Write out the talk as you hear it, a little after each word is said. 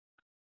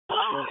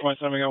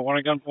4.7, we got one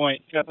at gunpoint.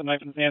 Got the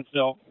knife in his hand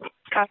still.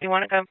 Copy,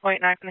 one at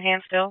gunpoint, knife in the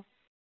hand still.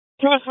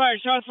 Shots fired,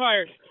 shots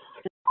fired.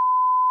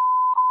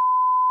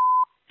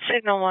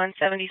 Signal 1,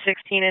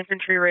 7016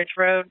 Infantry Ridge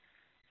Road.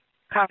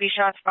 Copy,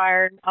 shots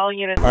fired. All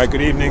units. All right,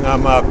 good evening.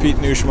 I'm Pete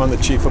Newsham. I'm the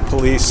Chief of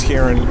Police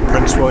here in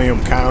Prince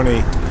William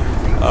County.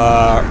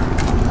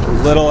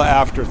 A little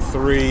after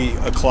 3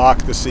 o'clock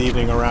this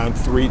evening, around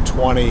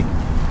 3:20,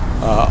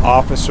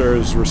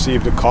 officers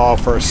received a call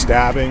for a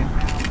stabbing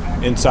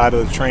inside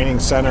of the training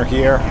center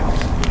here.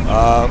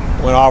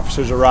 When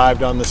officers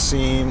arrived on the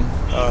scene,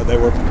 they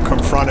were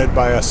confronted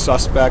by a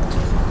suspect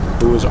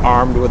who was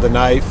armed with a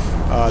knife.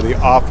 The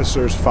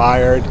officers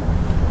fired,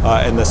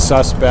 and the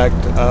suspect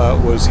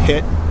was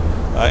hit,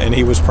 and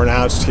he was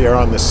pronounced here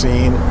on the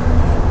scene.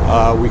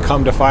 We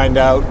come to find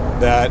out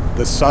that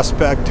the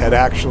suspect had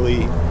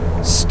actually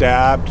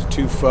stabbed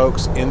 2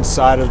 folks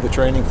inside of the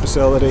training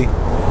facility.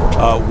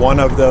 One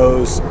of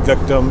those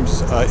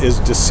victims is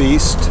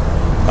deceased,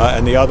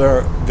 and the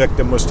other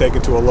victim was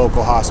taken to a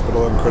local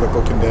hospital in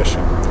critical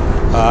condition.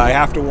 I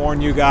have to warn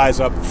you guys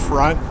up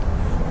front,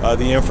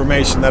 the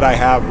information that I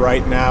have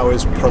right now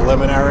is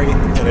preliminary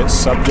and it's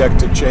subject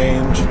to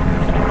change.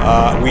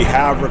 We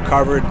have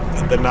recovered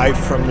the knife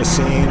from the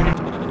scene.